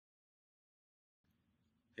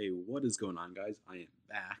Hey, what is going on, guys? I am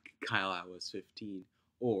back, Kyleios15,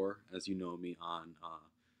 or as you know me on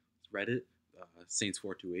Reddit,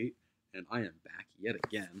 Saints428, and I am back yet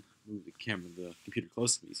again. Move the camera, the computer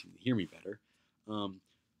close to me so you can hear me better. The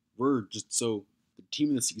team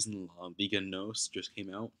of the season, Liga NOS, just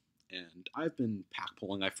came out, and I've been pack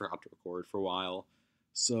pulling. I forgot to record for a while,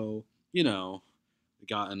 so we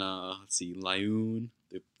got let's see, Lyoun,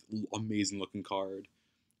 the amazing looking card.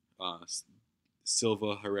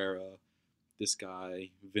 Silva, Herrera, this guy,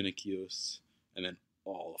 Vinicius, and then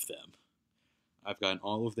all of them. I've gotten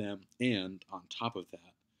all of them, and on top of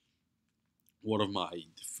that, one of my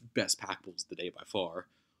best pack pulls of the day by far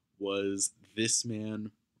was this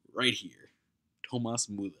man right here, Thomas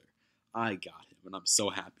Müller. I got him, and I'm so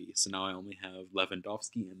happy. So now I only have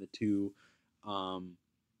Lewandowski and the two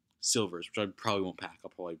silvers, which I probably won't pack. I'll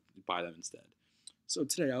probably buy them instead. So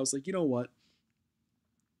today I was like, you know what?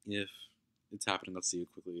 If it's happening, let's see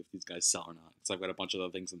quickly if these guys sell or not. So I've got a bunch of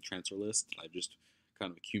other things on the transfer list that I've just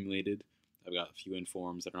kind of accumulated. I've got a few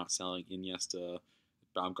informs that are not selling. Iniesta,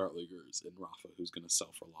 Baumgartligers, and Rafa, who's going to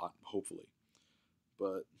sell for a lot, hopefully.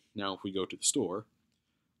 But now if we go to the store,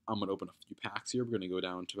 I'm going to open a few packs here. We're going to go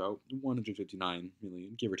down to about 159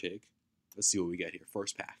 million, give or take. Let's see what we get here.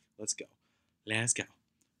 First pack. Let's go. Let's go.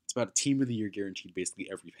 It's about a team of the year guaranteed basically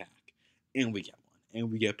every pack. And we get one.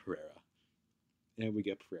 And we get Pereira. And we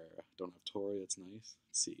get Pereira. Don't have Torre. That's nice. Let's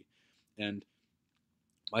see. And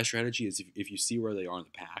my strategy is if you see where they are in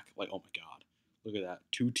the pack, like, oh my god, look at that.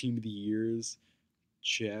 2 team of the years.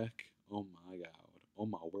 Check. Oh my god. Oh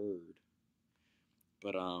my word.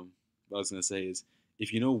 But what I was going to say is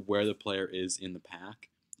if you know where the player is in the pack,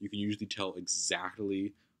 you can usually tell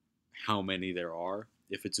exactly how many there are.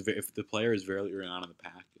 If the player is very early on in the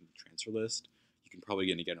pack in the transfer list, you can probably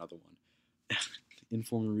get another one.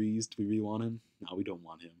 Informer Rees, do we really want him? No, we don't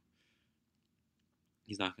want him.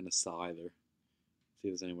 He's not going to sell either. See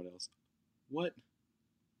if there's anyone else. What?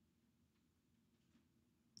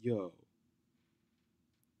 Yo.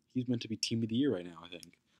 He's meant to be team of the year right now, I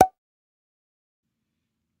think.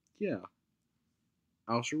 Yeah.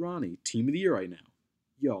 Al-Sharani, team of the year right now.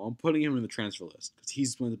 Yo, I'm putting him in the transfer list because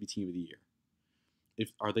he's meant to be team of the year.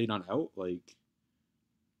 Are they not out? Like,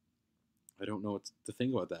 I don't know what to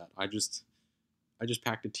think about that. I just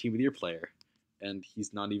packed a team of the year player, and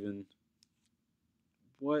he's not even.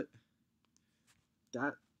 What?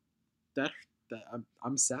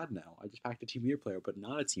 I'm sad now. I just packed a team of the year player, but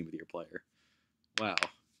not a team of the year player. Wow.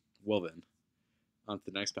 Well then, on to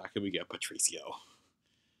the next pack, and we get Patricio.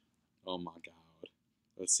 Oh my god.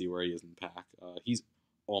 Let's see where he is in the pack. He's.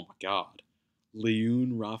 Oh my god.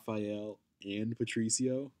 Lyoun, Raphael, and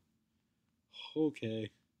Patricio. Okay.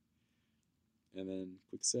 And then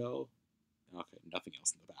quick sell. Okay, nothing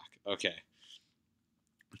else in the back. Okay.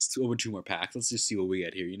 Let's open 2 more packs. Let's just see what we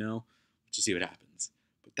get here, Let's just see what happens.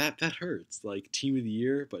 But that hurts. Like, team of the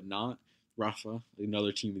year, but not Rafa.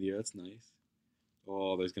 Another team of the year. That's nice.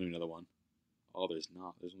 Oh, there's going to be another one. Oh, there's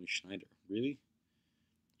not. There's only Schneider. Really?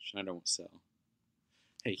 Schneider won't sell.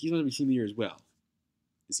 Hey, he's going to be team of the year as well.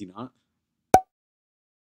 Is he not?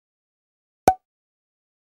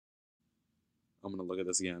 I'm going to look at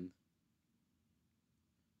this again.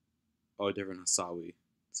 Oh, different Hasawi.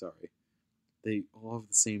 Sorry. They all have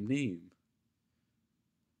the same name.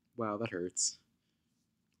 Wow, that hurts.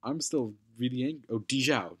 I'm still really angry. Oh,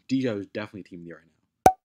 Dijau. Dijau is definitely team of the year right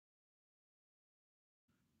now.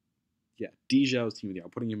 Yeah, Dijau is team of the year.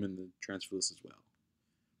 I'm putting him in the transfer list as well.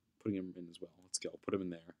 Putting him in as well. Let's go. Put him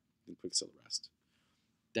in there. Then quick sell the rest.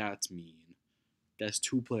 That's mean. That's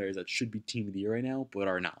 2 players that should be team of the year right now, but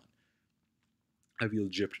are not. I feel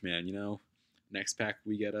gypped, man, Next pack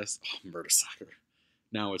we get us Murder Soccer.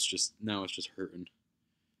 Now it's just hurting.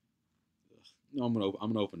 Ugh. No, I'm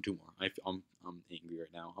gonna open 2 more. I'm angry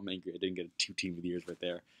right now. I'm angry. I didn't get 2 team of the years right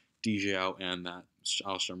there. DJ out and that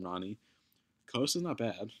Al-Shamrani. Costa's not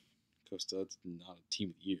bad. Costa's not a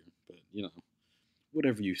team of the year, but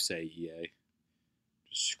whatever you say, EA.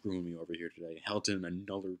 Just screwing me over here today. Helton,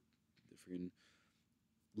 another freaking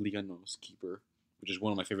Liga NOS keeper, which is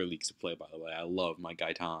one of my favorite leagues to play, by the way. I love my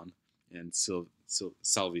Gaetan and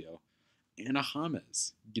Salvio. And a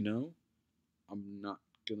James, I'm not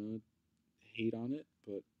gonna hate on it,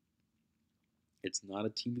 but it's not a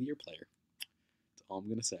team of the year player. That's all I'm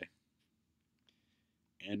gonna say.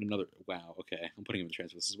 And another, wow, okay, I'm putting him in the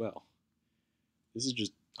transfer list as well. This is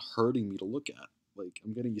just hurting me to look at. Like,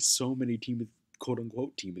 I'm getting so many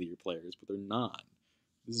quote-unquote team of the year players, but they're not.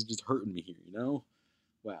 This is just hurting me here,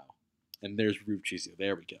 Wow. And there's Rube Chicio.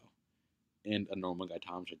 There we go. And a normal guy,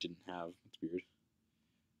 Tom, which I didn't have. That's weird.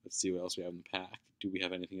 Let's see what else we have in the pack. Do we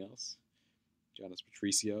have anything else? Got us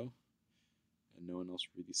Patricio. and no one else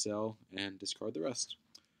will really sell, and discard the rest.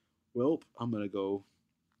 Well, I'm gonna go.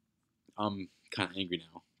 I'm kind of angry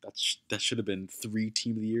now. That should have been 3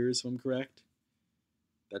 Team of the Years, if I'm correct.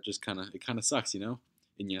 That just kind of sucks, you know.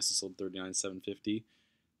 Iniesta sold 39,750.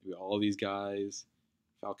 We got all these guys.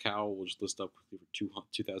 Falcao will just list up quickly for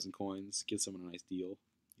 2,000 coins. Get someone a nice deal.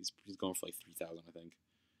 He's going for like 3,000, I think.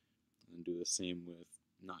 And do the same with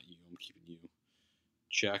not you. I'm keeping you.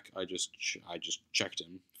 Check. I just checked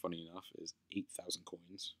him. Funny enough, is 8,000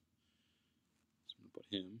 coins. So I'm gonna put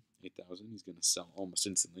him 8,000. He's gonna sell almost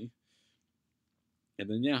instantly. And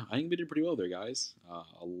then yeah, I think we did pretty well there, guys.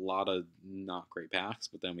 A lot of not great packs,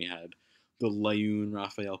 but then we had the Layun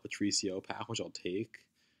Rafael Patricio pack, which I'll take.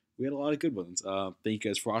 We had a lot of good ones. Thank you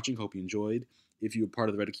guys for watching. Hope you enjoyed. If you're part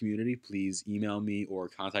of the Reddit community, please email me or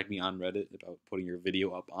contact me on Reddit about putting your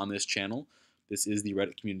video up on this channel. This is the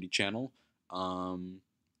Reddit community channel.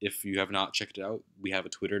 If you have not checked it out, we have a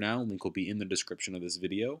Twitter now. Link will be in the description of this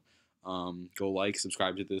video. Go like,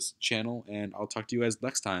 subscribe to this channel, and I'll talk to you guys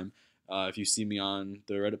next time. If you see me on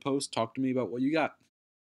the Reddit post, talk to me about what you got.